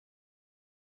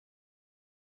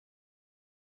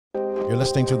You're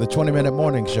listening to the 20-Minute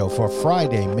Morning Show for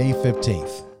Friday, May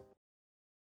 15th.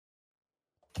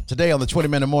 Today on the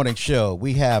 20-Minute Morning Show,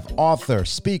 we have author,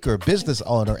 speaker, business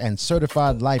owner, and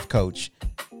certified life coach,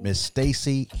 Miss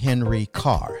Stacey Henry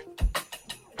Carr.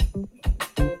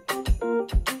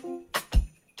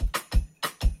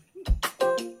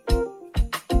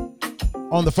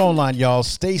 On the phone line, y'all,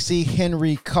 Stacey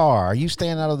Henry Carr. Are you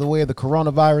staying out of the way of the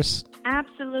coronavirus?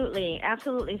 Absolutely,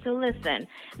 absolutely. So listen,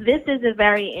 this is a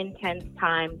very intense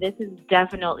time. This is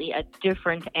definitely a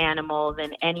different animal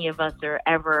than any of us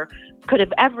could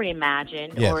have ever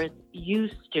imagined or is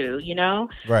used to,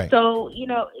 Right. So,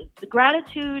 the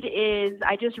gratitude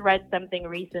I just read something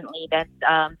recently that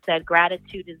said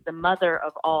gratitude is the mother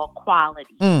of all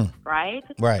quality, right?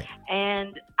 Right.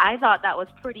 And I thought that was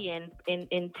pretty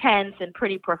intense and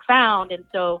pretty profound. And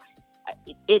so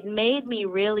it made me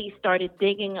really started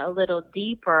digging a little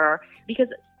deeper because,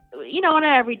 on an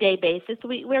everyday basis,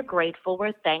 we're grateful,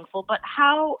 we're thankful, but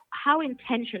how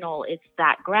intentional is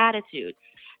that gratitude?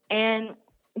 And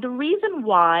the reason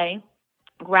why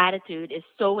gratitude is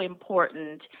so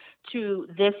important to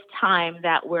this time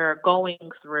that we're going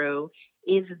through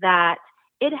is that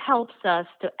it helps us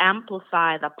to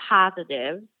amplify the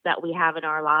positives that we have in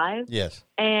our lives, Yes,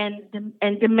 and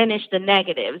diminish the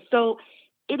negatives. So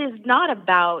it is not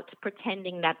about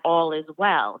pretending that all is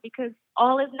well, because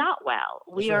all is not well.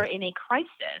 We are in a crisis.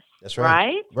 That's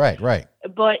right. Right? Right.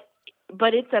 But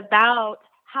it's about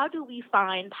how do we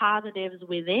find positives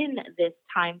within this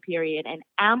time period and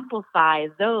amplify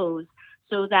those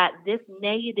so that this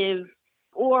negative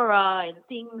aura and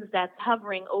things that's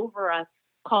hovering over us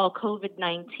called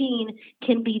COVID-19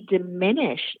 can be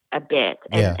diminished a bit.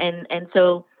 And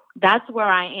so that's where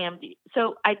I am.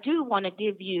 So I do want to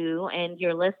give you and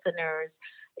your listeners,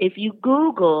 if you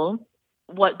Google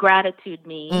what gratitude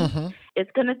means,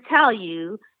 it's going to tell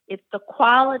you it's the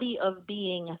quality of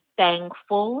being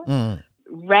thankful,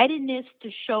 readiness to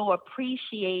show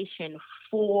appreciation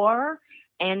for,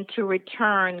 and to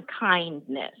return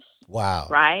kindness. Wow.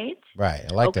 Right? Right.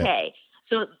 I like that. Okay.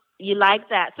 So you like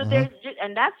that. So that's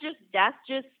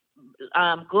just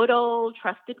good old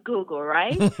trusted Google,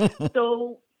 right?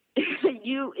 So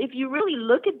if you really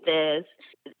look at this,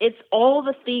 it's all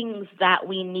the things that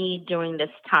we need during this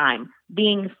time.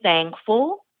 Being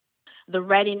thankful, the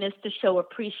readiness to show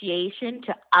appreciation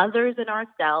to others and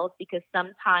ourselves, because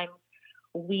sometimes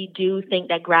we do think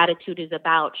that gratitude is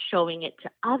about showing it to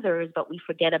others, but we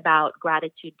forget about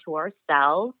gratitude to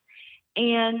ourselves.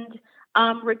 And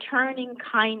returning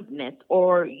kindness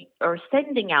or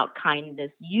sending out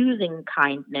kindness, using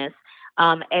kindness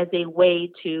as a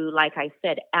way to, like I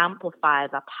said, amplify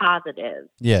the positives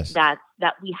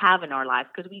that we have in our lives,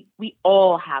 because we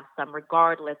all have some,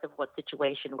 regardless of what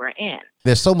situation we're in.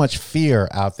 There's so much fear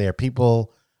out there.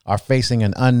 People are facing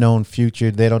an unknown future.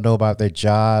 They don't know about their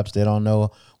jobs. They don't know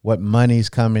what money's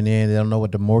coming in. They don't know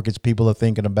what the mortgage people are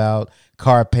thinking about,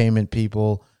 car payment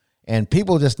people. And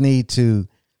people just need to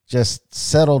just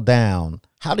settle down.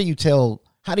 How do you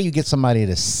get somebody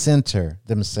to center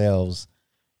themselves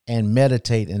and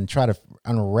meditate and try to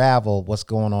unravel what's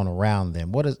going on around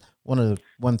them? What is one of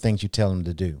the things you tell them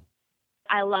to do?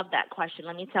 I love that question.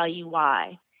 Let me tell you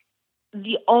why.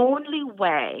 The only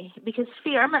way, because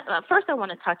fear, first I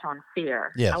want to touch on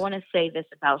fear. Yes. I want to say this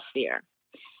about fear.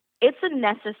 It's a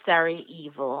necessary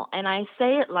evil. And I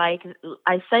say it like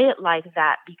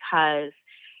that because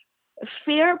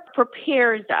fear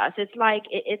prepares us. It's like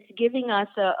it's giving us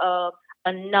a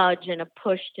nudge and a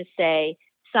push to say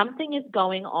something is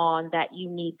going on that you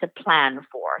need to plan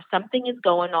for. Something is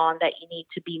going on that you need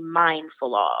to be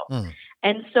mindful of.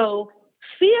 And so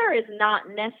fear is not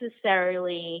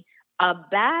necessarily a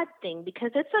bad thing, because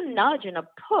it's a nudge and a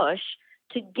push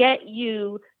to get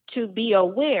you to be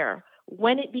aware.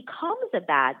 When it becomes a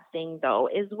bad thing, though,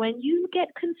 is when you get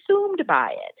consumed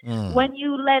by it, when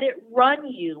you let it run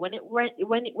you, when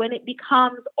it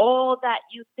becomes all that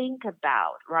you think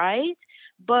about, right?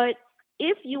 But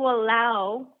if you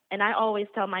allow, and I always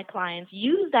tell my clients,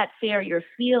 use that fear you're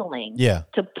feeling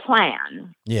to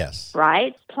plan. Yes.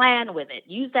 Right? Plan with it.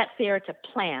 Use that fear to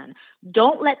plan.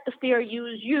 Don't let the fear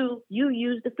use you. You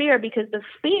use the fear, because the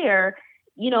fear,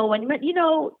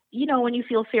 when you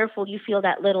feel fearful, you feel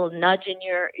that little nudge in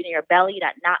your belly,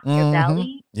 that knot in your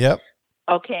belly. Yep.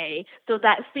 Okay. So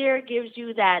that fear gives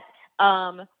you that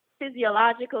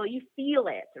physiological, you feel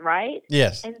it, right?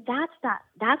 Yes. And that's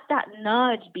that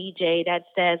nudge, BJ, that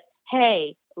says,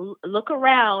 hey, look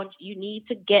around. You need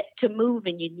to get to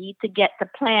moving. You need to get to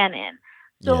planning.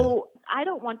 So I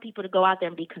don't want people to go out there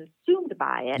and be consumed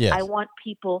by it. Yes. I want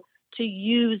people to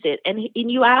use it. And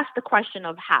you asked the question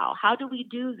of how. How do we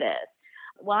do this?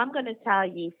 Well, I'm going to tell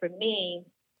you, for me,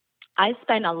 I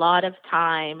spend a lot of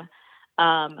time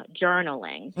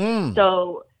journaling. Mm,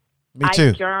 So me I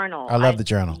too. journal. I love the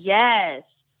journal. Yes.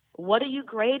 What are you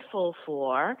grateful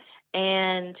for?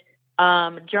 And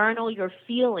journal your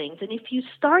feelings. And if you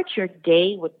start your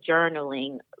day with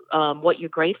journaling, what you're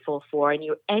grateful for, and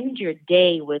you end your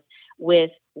day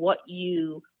with what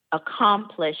you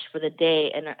accomplish for the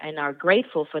day, and are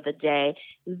grateful for the day,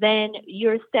 then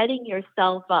you're setting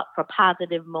yourself up for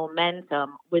positive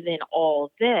momentum within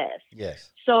all this. Yes.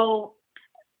 So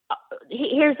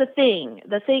here's the thing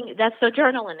that's, so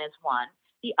journaling is one.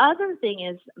 The other thing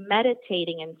is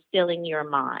meditating and stilling your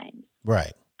mind.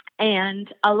 Right.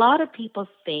 And a lot of people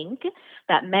think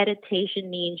that meditation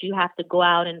means you have to go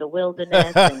out in the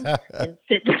wilderness and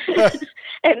sit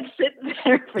and sit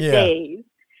there for Yeah. days.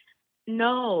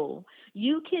 No,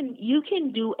 you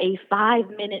can do a 5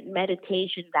 minute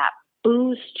meditation that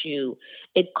boosts you,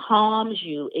 it calms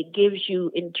you, it gives you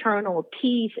internal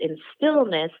peace and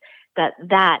stillness,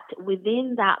 that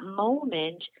within that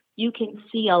moment you can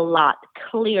see a lot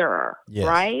clearer, Yes.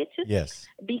 right? Yes.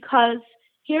 Because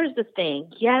here's the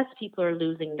thing, yes, people are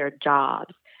losing their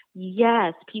jobs.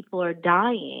 Yes, people are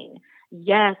dying.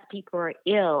 Yes, people are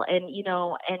ill. And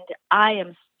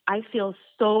and I feel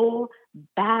so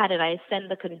bad, and I send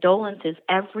the condolences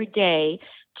every day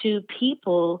to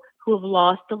people who have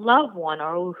lost a loved one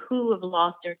or who have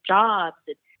lost their jobs.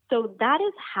 So that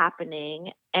is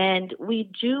happening, and we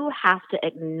do have to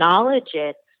acknowledge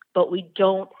it, but we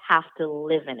don't have to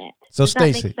live in it. So, Does that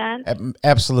make Stacy, sense?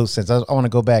 absolute sense. I want to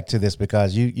go back to this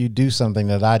because you do something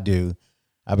that I do.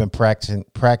 I've been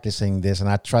practicing this, and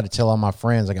I try to tell all my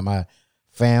friends, like my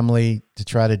family, to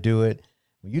try to do it.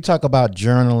 When you talk about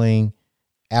journaling,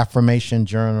 affirmation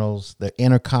journals, the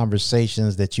inner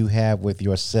conversations that you have with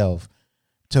yourself,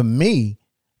 to me,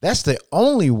 that's the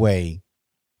only way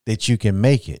that you can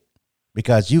make it,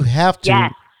 because you have to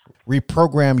Yes.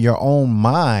 reprogram your own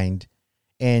mind,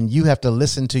 and you have to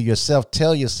listen to yourself,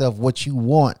 tell yourself what you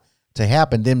want to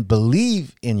happen, then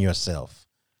believe in yourself.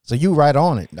 So you right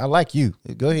on it. I like you.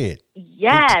 Go ahead.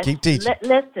 Yes. Keep teaching.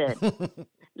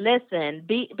 Listen,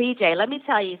 BJ, let me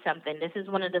tell you something. This is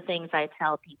one of the things I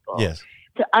tell people. Yes.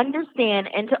 To understand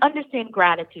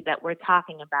gratitude that we're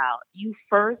talking about, you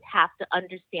first have to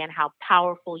understand how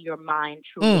powerful your mind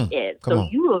truly is. Come So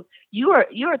on.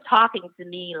 you're talking to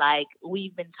me like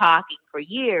we've been talking for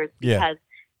years, Yeah. because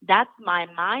that's my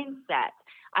mindset.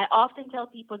 I often tell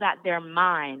people that their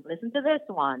mind, listen to this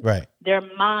one, Right. their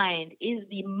mind is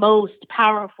the most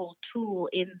powerful tool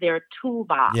in their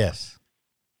toolbox, Yes.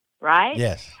 right?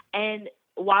 Yes. And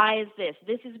why is this?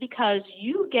 This is because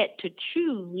you get to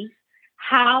choose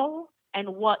how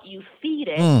and what you feed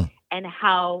it and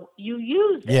how you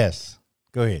use it. Yes.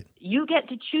 Go ahead. You get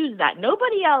to choose that.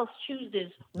 Nobody else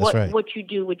chooses That's right. what you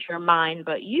do with your mind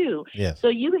but you. Yes. So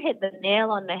you hit the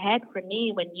nail on the head for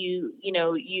me when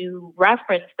you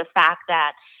reference the fact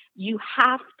that you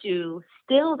have to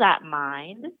still that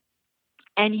mind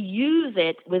and use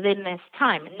it within this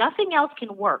time. Nothing else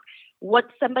can work. What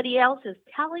somebody else is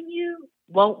telling you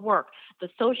won't work. The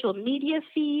social media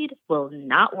feed will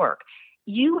not work.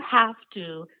 You have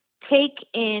to take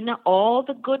in all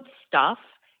the good stuff.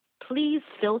 Please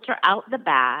filter out the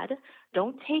bad.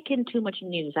 Don't take in too much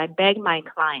news. I beg my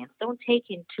clients, don't take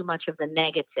in too much of the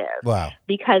negative. Wow.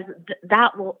 Because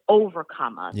that will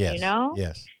overcome us, Yes.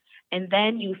 Yes. And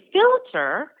then you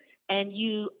filter and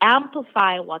you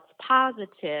amplify what's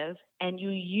positive, and you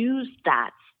use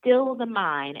that, still the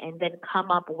mind, and then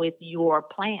come up with your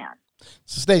plan.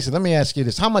 So, Stacey, let me ask you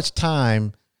this. How much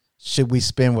time should we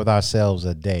spend with ourselves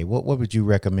a day? What would you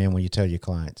recommend when you tell your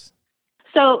clients?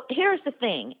 So here's the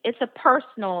thing.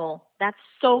 That's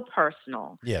so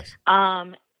personal. Yes.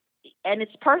 And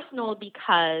it's personal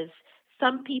because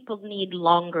some people need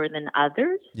longer than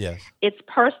others. Yes. It's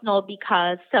personal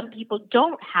because some people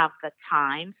don't have the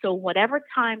time. So whatever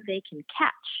time they can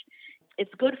catch,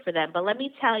 it's good for them. But let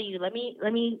me tell you,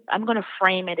 I'm going to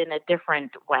frame it in a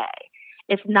different way.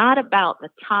 It's not about the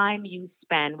time you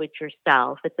spend with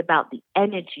yourself. It's about the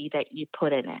energy that you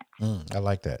put in it. I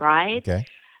like that. Right? Okay.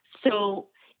 So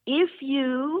if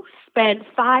you spend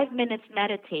 5 minutes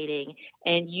meditating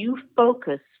and you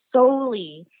focus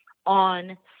solely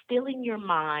on stilling your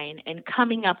mind and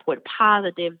coming up with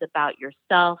positives about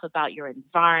yourself, about your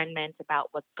environment, about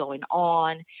what's going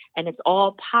on, and it's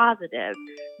all positive,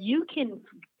 you can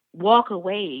walk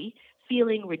away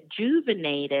feeling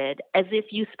rejuvenated as if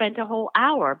you spent a whole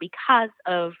hour because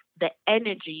of the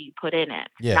energy you put in it,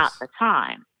 Yes. not the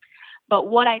time. But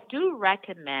what I do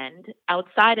recommend,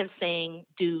 outside of saying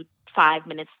do 5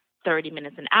 minutes, 30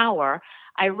 minutes, an hour,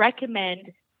 I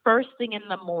recommend first thing in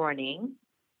the morning,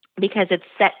 because it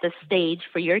set the stage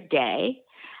for your day.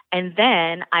 And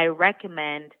then I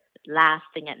recommend last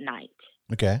thing at night.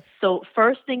 Okay. So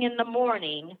first thing in the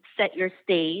morning, set your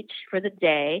stage for the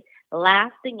day.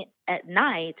 Last thing at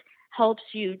night helps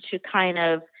you to kind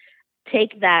of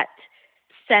take that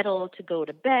settle to go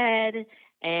to bed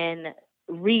and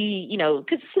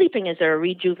because sleeping is a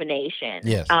rejuvenation.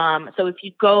 Yes. So if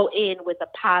you go in with a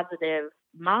positive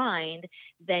mind,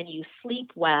 then you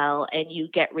sleep well and you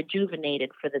get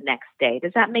rejuvenated for the next day.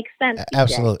 Does that make sense?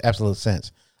 Absolute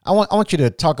sense. I want you to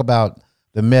talk about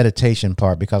the meditation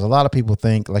part, because a lot of people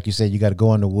think, like you said, you got to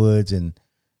go in the woods and,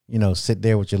 sit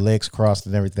there with your legs crossed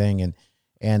and everything.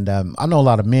 And I know a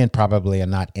lot of men probably are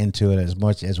not into it as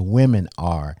much as women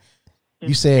are.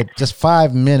 You said just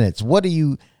 5 minutes. What do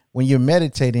you, when you're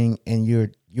meditating and you're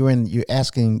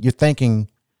thanking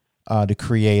the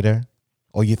creator,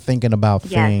 or you're thinking about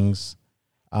things,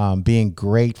 being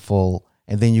grateful,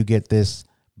 and then you get this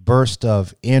burst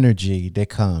of energy that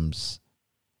comes,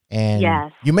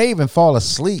 and you may even fall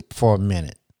asleep for a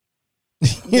minute.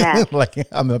 Like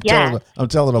I'm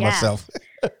telling on myself.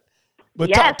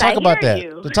 But talk about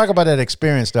that. Talk about that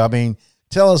experience, though. I mean,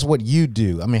 tell us what you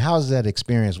do. I mean, how does that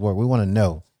experience work? We want to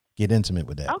know. Get intimate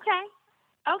with that. Okay.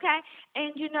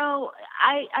 And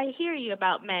I hear you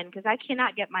about men, because I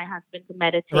cannot get my husband to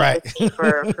meditate with me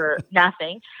for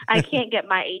nothing. I can't get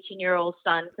my 18-year-old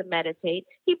son to meditate.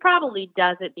 He probably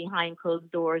does it behind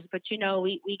closed doors, but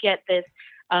we get this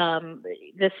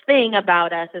thing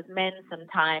about us as men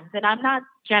sometimes, and I'm not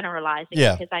generalizing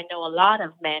because I know a lot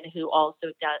of men who also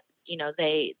does.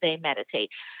 They meditate.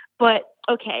 But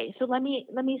okay, so let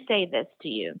me say this to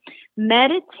you.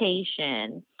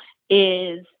 Meditation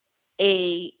is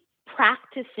a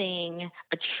practicing,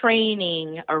 a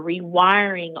training, a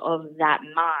rewiring of that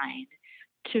mind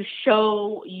to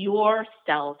show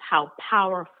yourself how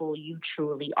powerful you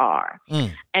truly are.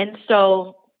 And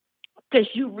so, because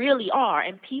you really are,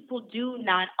 and people do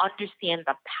not understand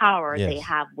the power they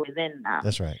have within them.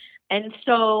 That's right. And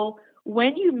so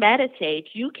when you meditate,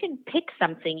 you can pick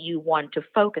something you want to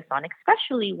focus on,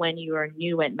 especially when you are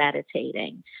new at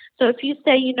meditating. So if you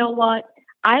say, you know what,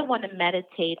 I want to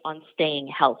meditate on staying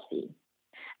healthy.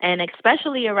 And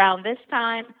especially around this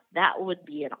time, that would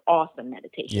be an awesome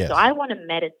meditation. Yes. So I want to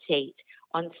meditate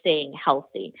on staying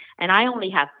healthy. And I only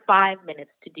have 5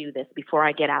 minutes to do this before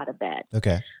I get out of bed.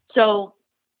 Okay. So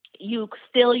you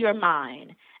still your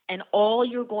mind, and all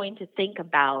you're going to think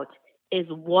about is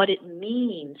what it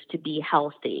means to be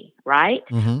healthy, right?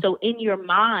 Mm-hmm. So in your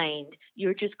mind,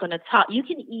 you're just going to talk. You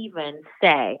can even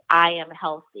say, I am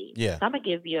healthy. Yeah. So I'm going to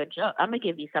give you a joke. I'm going to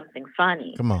give you something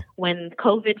funny. Come on. When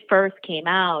COVID first came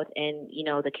out, and,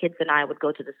 the kids and I would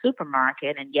go to the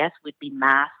supermarket, and yes, we'd be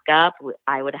masked up.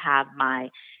 I would have my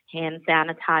hand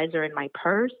sanitizer in my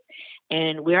purse,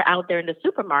 and we're out there in the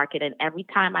supermarket, and every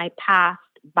time I passed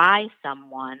by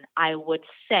someone, I would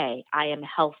say, I am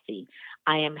healthy.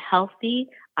 I am healthy.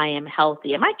 I am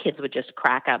healthy. And my kids would just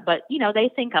crack up. But, they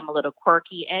think I'm a little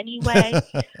quirky anyway.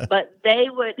 But they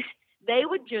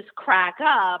would just crack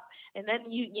up. And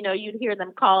then, you'd hear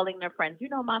them calling their friends.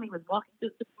 Mommy was walking through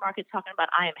the supermarket talking about,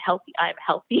 I am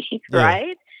healthy,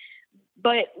 right?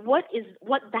 But what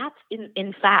that's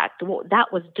in fact, what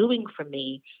that was doing for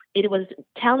me, it was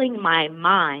telling my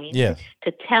mind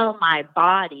to tell my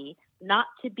body not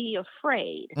to be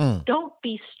afraid. Don't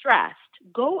be stressed.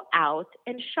 Go out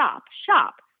and shop.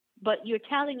 But you're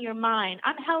telling your mind,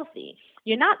 I'm healthy.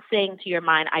 You're not saying to your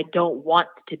mind, I don't want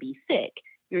to be sick.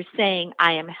 You're saying,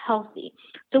 I am healthy.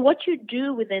 So what you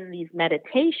do within these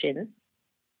meditations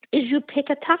is you pick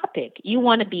a topic. You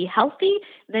want to be healthy?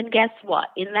 Then guess what?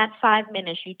 In that 5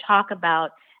 minutes,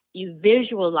 you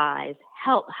visualize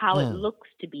how it looks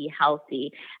to be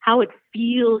healthy, how it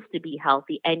feels to be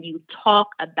healthy, and you talk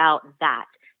about that.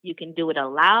 You can do it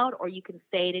aloud, or you can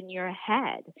say it in your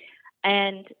head.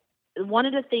 And one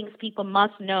of the things people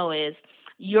must know is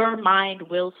your mind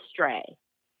will stray.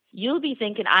 You'll be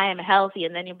thinking, I am healthy,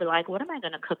 and then you'll be like, what am I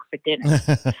going to cook for dinner?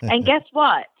 And guess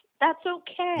what? That's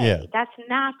okay. Yeah. That's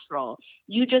natural.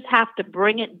 You just have to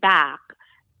bring it back.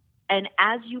 And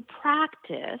as you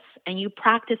practice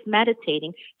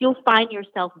meditating, you'll find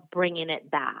yourself bringing it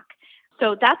back.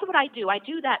 So that's what I do. I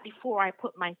do that before I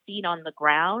put my feet on the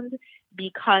ground,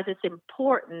 because it's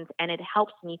important and it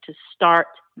helps me to start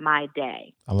my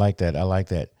day. I like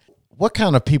that. What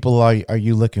kind of people are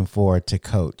you looking for to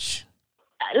coach?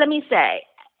 Let me say,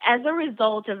 as a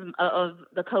result of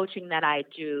the coaching that I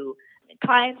do,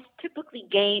 clients typically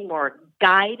gain more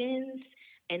guidance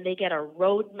and they get a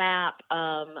roadmap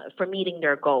for meeting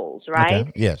their goals, right?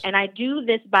 Okay. Yes. And I do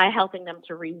this by helping them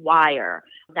to rewire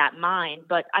that mind.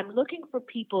 But I'm looking for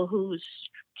people who's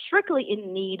strictly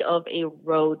in need of a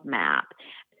roadmap.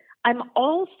 I'm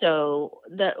also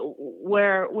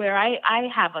where I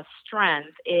have a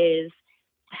strength is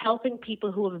helping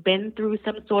people who have been through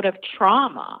some sort of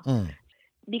trauma.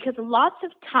 Because lots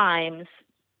of times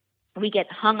we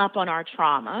get hung up on our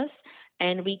traumas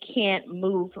and we can't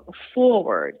move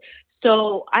forward.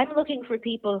 So I'm looking for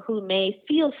people who may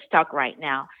feel stuck right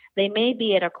now. They may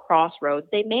be at a crossroads.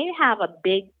 They may have a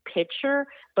big picture,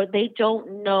 but they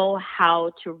don't know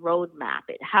how to roadmap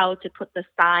it, how to put the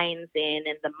signs in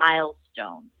and the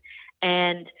milestones,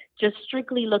 and just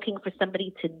strictly looking for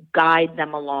somebody to guide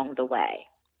them along the way.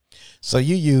 So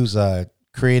you use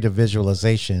creative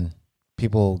visualization.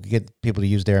 People get people to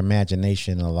use their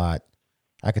imagination a lot.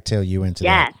 I could tell you into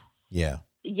that. Yeah.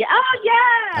 Yeah. Oh,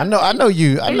 yeah. I know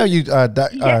you. I'm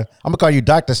gonna call you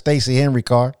Dr. Stacey Henry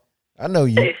Carr. I know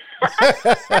you.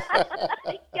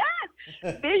 Yes.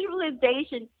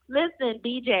 Visualization. Listen,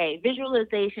 BJ,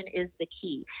 visualization is the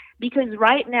key, because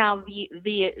right now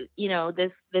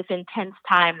this intense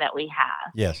time that we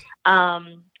have. Yes.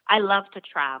 I love to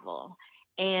travel,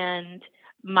 and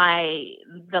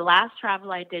the last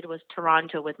travel I did was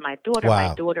Toronto with my daughter. Wow.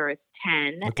 My daughter is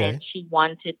 10, Okay. and she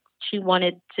wanted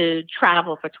to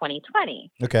travel for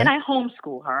 2020. Okay. And I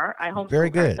homeschool her. Very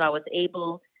good. So I was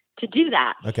able to do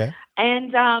that. Okay.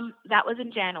 And that was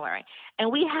in January.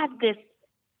 And we had this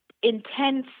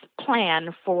intense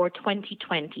plan for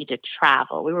 2020 to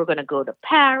travel. We were going to go to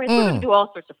Paris. We were going to do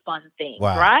all sorts of fun things,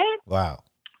 Wow. right? Wow.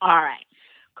 All right.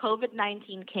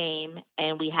 COVID-19 came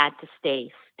and we had to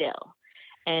stay still.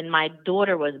 And my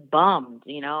daughter was bummed,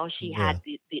 she had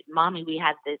Mommy, we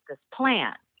had this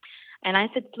plan. And I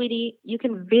said, sweetie, you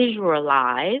can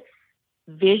visualize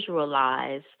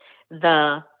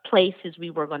the places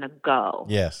we were going to go.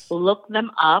 Yes. Look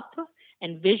them up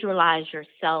and visualize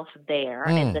yourself there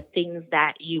and the things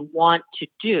that you want to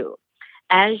do.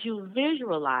 As you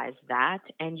visualize that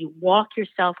and you walk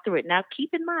yourself through it. Now,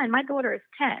 keep in mind, my daughter is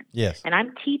 10. Yes. And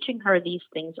I'm teaching her these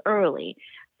things early.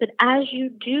 But as you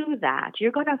do that,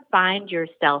 you're going to find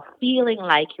yourself feeling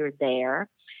like you're there.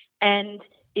 And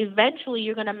eventually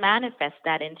you're going to manifest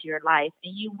that into your life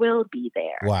and you will be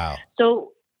there. Wow.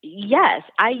 So, yes,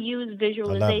 I use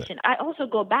visualization. I also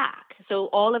go back. So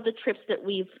all of the trips that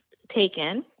we've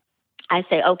taken, I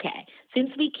say, okay,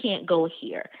 since we can't go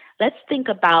here, let's think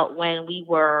about when we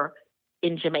were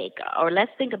in Jamaica, or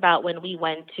let's think about when we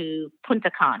went to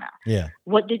Punta Cana. Yeah.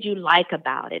 What did you like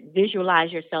about it?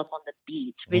 Visualize yourself on the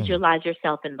beach. Visualize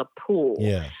yourself in the pool.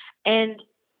 Yeah. And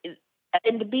the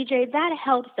BJ, that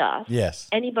helps us. Yes.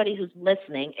 Anybody who's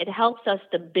listening, it helps us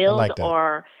to build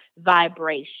our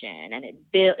vibration, and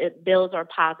it builds our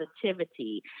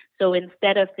positivity. So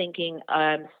instead of thinking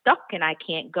I'm stuck and I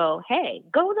can't go, hey,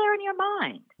 go there in your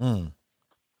mind.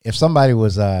 If somebody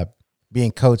was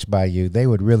being coached by you, they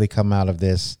would really come out of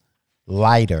this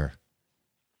lighter,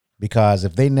 because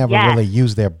if they never really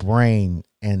use their brain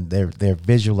and their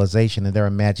visualization and their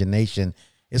imagination,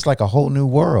 it's like a whole new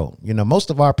world. Most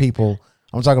of our people,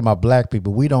 I'm talking about Black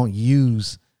people, we don't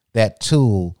use that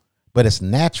tool, but it's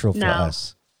natural for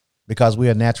us because we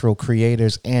are natural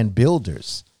creators and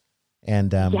builders.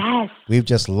 And we've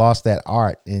just lost that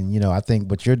art. And, I think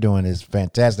what you're doing is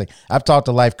fantastic. I've talked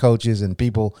to life coaches and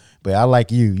people, but I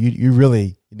like you. You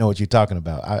really know what you're talking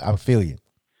about. I feel you.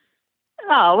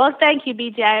 Oh, well, thank you,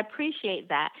 BJ. I appreciate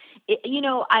that.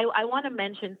 I want to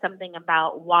mention something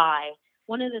about why.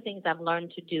 One of the things I've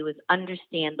learned to do is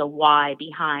understand the why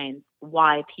behind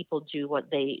why people do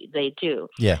what they do.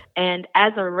 Yeah. And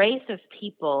as a race of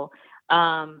people,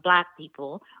 Black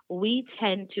people, we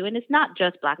tend to, and it's not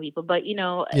just Black people, but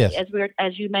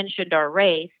as you mentioned, our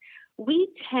race, we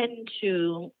tend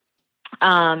to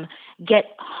get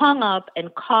hung up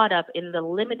and caught up in the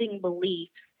limiting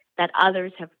beliefs that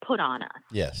others have put on us.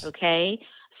 Yes. Okay.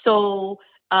 So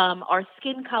our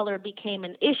skin color became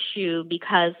an issue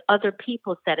because other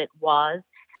people said it was,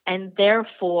 and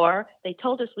therefore they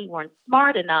told us we weren't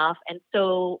smart enough, and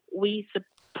so we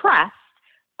suppressed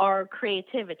our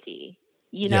creativity.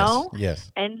 Yes.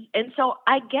 And so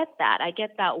I get that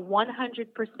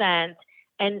 100%.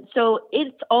 And so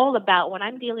it's all about, when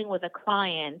I'm dealing with a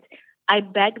client, I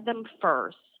beg them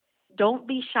first, don't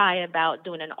be shy about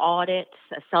doing an audit,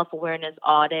 a self-awareness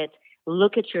audit.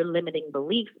 Look at your limiting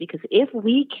beliefs, because if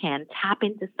we can tap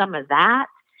into some of that,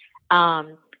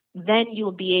 then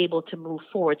you'll be able to move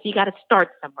forward. So you got to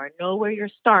start somewhere, know where you're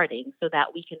starting, so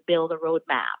that we can build a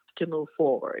roadmap to move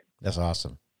forward. That's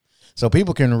awesome. So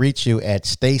people can reach you at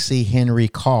Stacey Henry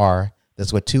Carr,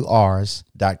 That's with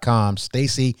 2Rs.com,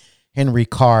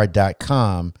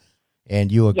 StaceyHenryCarr.com.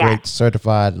 And you're a great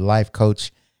certified life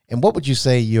coach. And what would you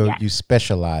say you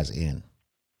specialize in?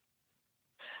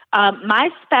 My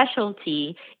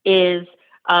specialty is,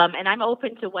 and I'm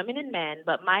open to women and men,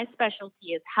 but my specialty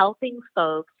is helping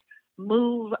folks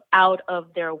move out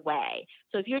of their way.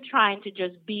 So if you're trying to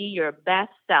just be your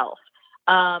best self,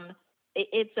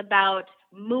 it's about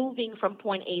moving from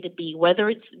point A to B, whether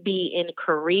it's be in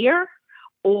career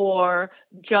or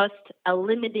just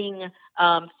eliminating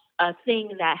a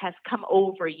thing that has come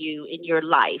over you in your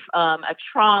life, a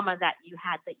trauma that you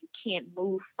had that you can't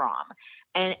move from.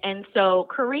 And so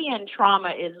Korean trauma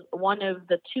is one of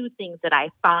the two things that I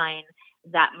find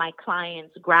that my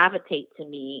clients gravitate to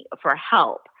me for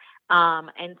help.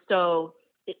 And so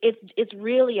it's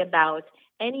really about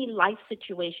any life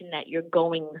situation that you're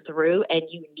going through and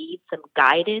you need some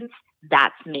guidance.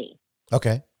 That's me.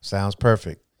 Okay. Sounds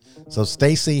perfect. So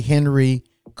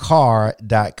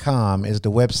StaceyHenryCarr.com is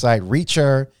the website. Reach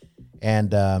her,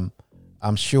 and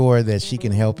I'm sure that she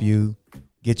can help you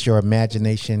get your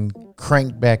imagination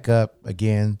cranked back up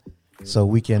again so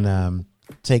we can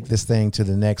take this thing to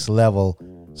the next level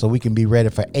so we can be ready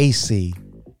for AC.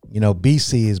 You know,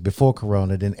 BC is before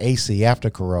Corona, then AC after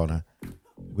Corona.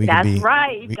 That's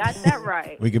right. You got that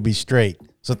right. We could be straight.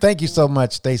 So thank you so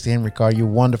much, Stacey Henry Carr. You're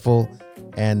wonderful.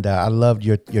 And I loved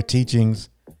your teachings.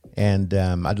 And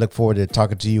I'd look forward to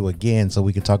talking to you again so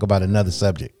we can talk about another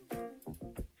subject.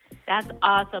 That's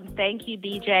awesome. Thank you,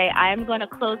 BJ. I am going to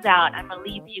close out. I'm going to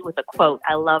leave you with a quote.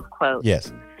 I love quotes.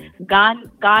 Yes.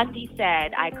 Gandhi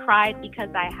said, "I cried because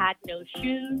I had no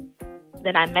shoes.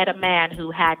 Then I met a man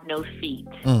who had no feet."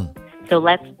 So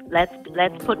let's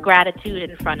put gratitude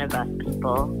in front of us,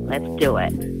 people. Let's do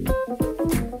it.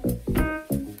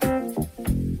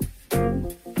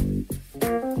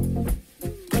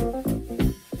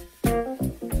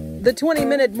 The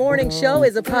 20-Minute Morning Show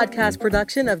is a podcast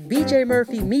production of BJ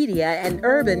Murphy Media and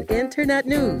Urban Internet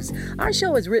News. Our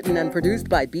show is written and produced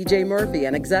by BJ Murphy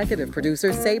and executive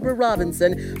producer Sabre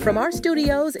Robinson from our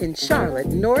studios in Charlotte,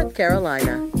 North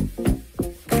Carolina.